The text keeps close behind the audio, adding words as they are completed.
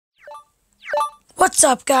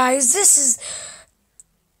What's up, guys? This is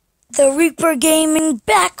the Reaper Gaming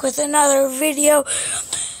back with another video.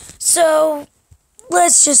 So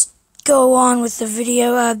let's just go on with the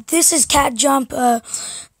video. This is Cat Jump. Right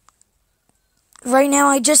now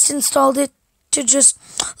I just installed it to just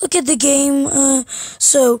look at the game.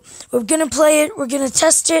 So we're gonna play it. We're gonna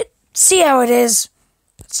test it. See how it is.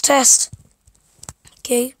 Let's test.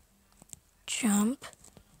 Okay. Jump.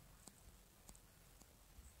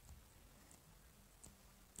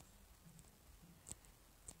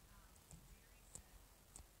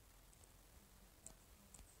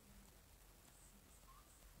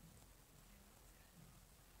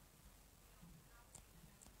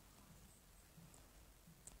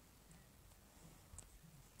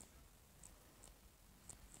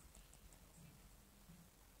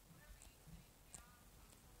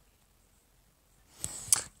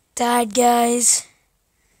 Died, guys.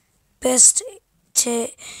 Best to.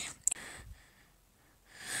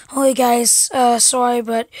 Holy guys, sorry,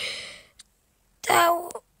 but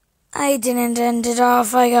I didn't end it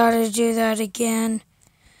off. I gotta do that again.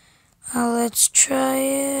 Let's try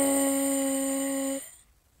it.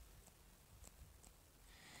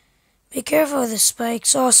 Be careful of the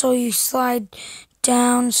spikes. Also, you slide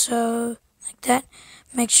down, so like that.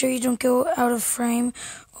 Make sure you don't go out of frame,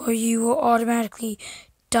 or you will automatically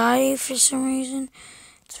die for some reason.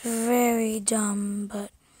 It's very dumb,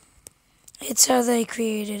 but it's how they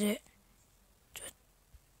created it.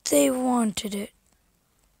 They wanted it.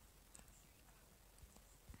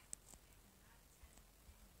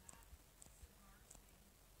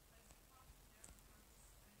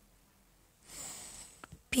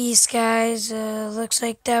 Peace, guys. Looks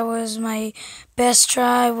like that was my best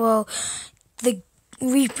try. Well, the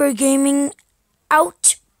Reaper Gaming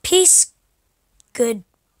out. Peace. Goodbye.